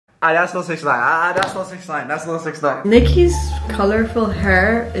That's not 6ix9ine. That's not 6ix9ine. That's not 6ix9ine. Nicki's colorful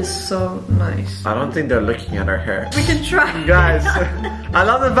hair is so nice. I don't think they're looking at her hair. We can try. Guys, I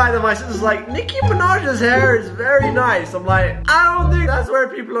love the fact that my sister's like, Nicki Minaj's hair is very nice. I'm like, I don't think that's where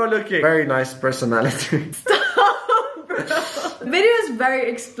people are looking. Very nice personality. Stop, bro. Video is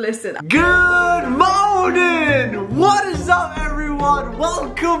very explicit. Good morning! What is up, everyone?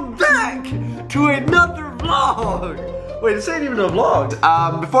 Welcome back to another vlog. Wait, this ain't even a vlog.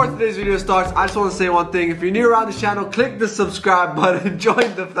 Before today's video starts, I just want to say one thing. If you're new around the channel, click the subscribe button,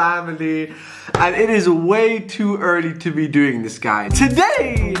 join the family. And it is way too early to be doing this, guys.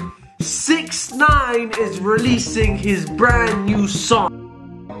 Today, 6ix9ine is releasing his brand new song.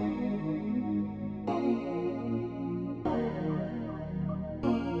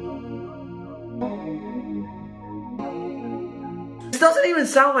 This doesn't even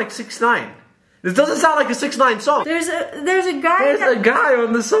sound like 6ix9ine. This doesn't sound like a 6ix9ine song. There's a guy. There's a guy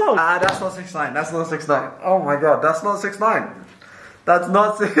on the song. That's not 6ix9ine. That's not 6ix9ine. Oh my god, that's not 6ix9ine. That's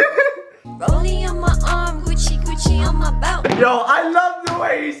not. Rolling on my arm, Gucci, Gucci on my belt. Yo, I love the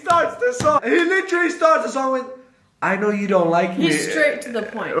way he starts the song. He literally starts the song with, "I know you don't like me." He's straight to the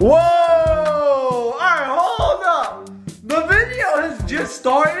point. Whoa! Alright, hold up. The video has just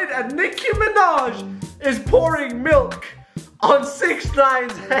started and Nicki Minaj is pouring milk on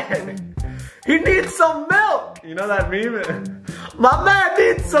 6ix9ine's head. He needs some milk. You know that meme? My man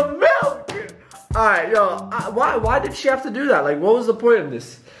needs some milk. Alright, yo, why did she have to do that? Like, what was the point of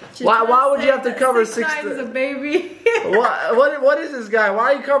this? Why would you have to cover 6ix9ine's a baby? what is this guy?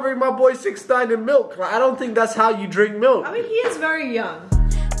 Why are you covering my boy 6ix9ine in milk? Like, I don't think that's how you drink milk. I mean, he is very young.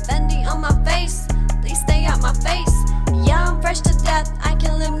 Fendi on my face, please stay out my face. Yeah, I'm fresh to death, I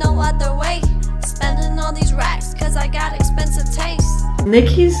can live no other way. Spending all these racks, cause I got expensive taste.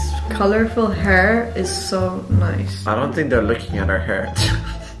 Nicki's colorful hair is so nice. I don't think they're looking at her hair.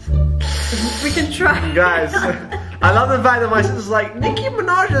 We can try. Guys, I love the fact that my sister's like, Nicki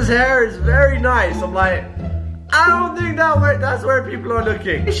Minaj's hair is very nice. I'm like, I don't think that's where people are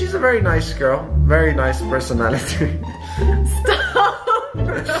looking. She's a very nice girl. Very nice personality. Stop,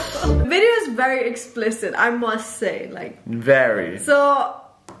 bro. Video is very explicit, I must say. Like, very. So,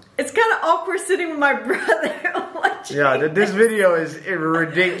 it's kind of awkward sitting with my brother watching. Yeah, this video is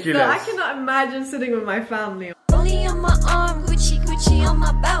ridiculous. No, I cannot imagine sitting with my family. Rolling on my arm, Gucci, Gucci on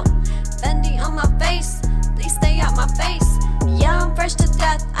my belt. Fendi on my face, please stay out my face. Yeah, I'm fresh to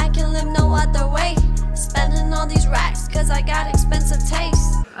death, I can live no other way. Spending all these racks, cause I got expensive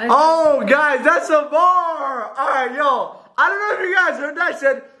taste. Oh, guys, that's a bar. Alright, yo, I don't know if you guys heard that. I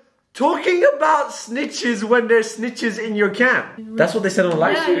said, talking about snitches when there's snitches in your camp. That's what they said on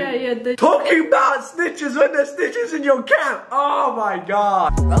live stream. Yeah. Talking about snitches when there's snitches in your camp. Oh my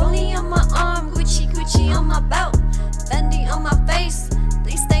god. Rolling on my arm, Gucci, Gucci on my belt. Fendi on my face,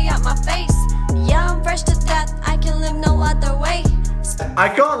 please stay out my face. Yeah, I'm fresh to death, I can live no other way. I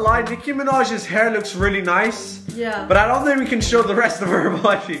can't lie, Nicki Minaj's hair looks really nice. Yeah. But I don't think we can show the rest of her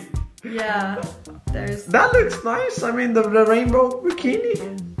body. Yeah. That looks nice. I mean, the rainbow bikini.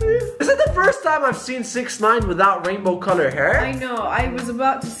 Is it the first time I've seen 6ix9ine without rainbow color hair? I know, I was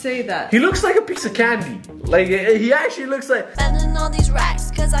about to say that. He looks like a piece of candy. Like, he actually looks like... Spending all these racks,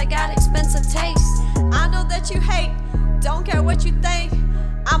 cause I got expensive taste. I know that you hate, don't care what you think.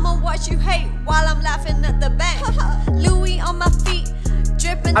 I'ma watch you hate while I'm laughing at the bank. Louis on my feet,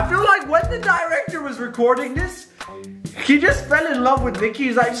 dripping. I feel like when the director was recording this, he just fell in love with Nicki.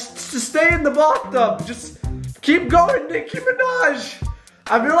 He's like, just stay in the bathtub. Just keep going, Nicki Minaj.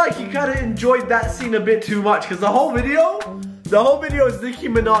 I feel like he kind of enjoyed that scene a bit too much because the whole video is Nicki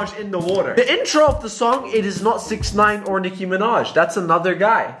Minaj in the water. The intro of the song, it is not 6ix9ine or Nicki Minaj. That's another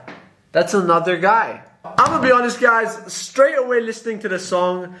guy. That's another guy. I'm gonna be honest, guys, straight away listening to the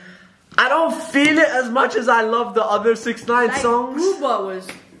song, I don't feel it as much as I love the other 6ix9ine songs. Booba was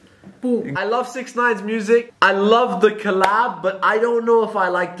boom. I love 6ix9ine's music. I love the collab, but I don't know if I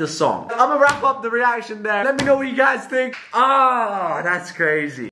like the song. I'm gonna wrap up the reaction there. Let me know what you guys think. Ah, that's crazy.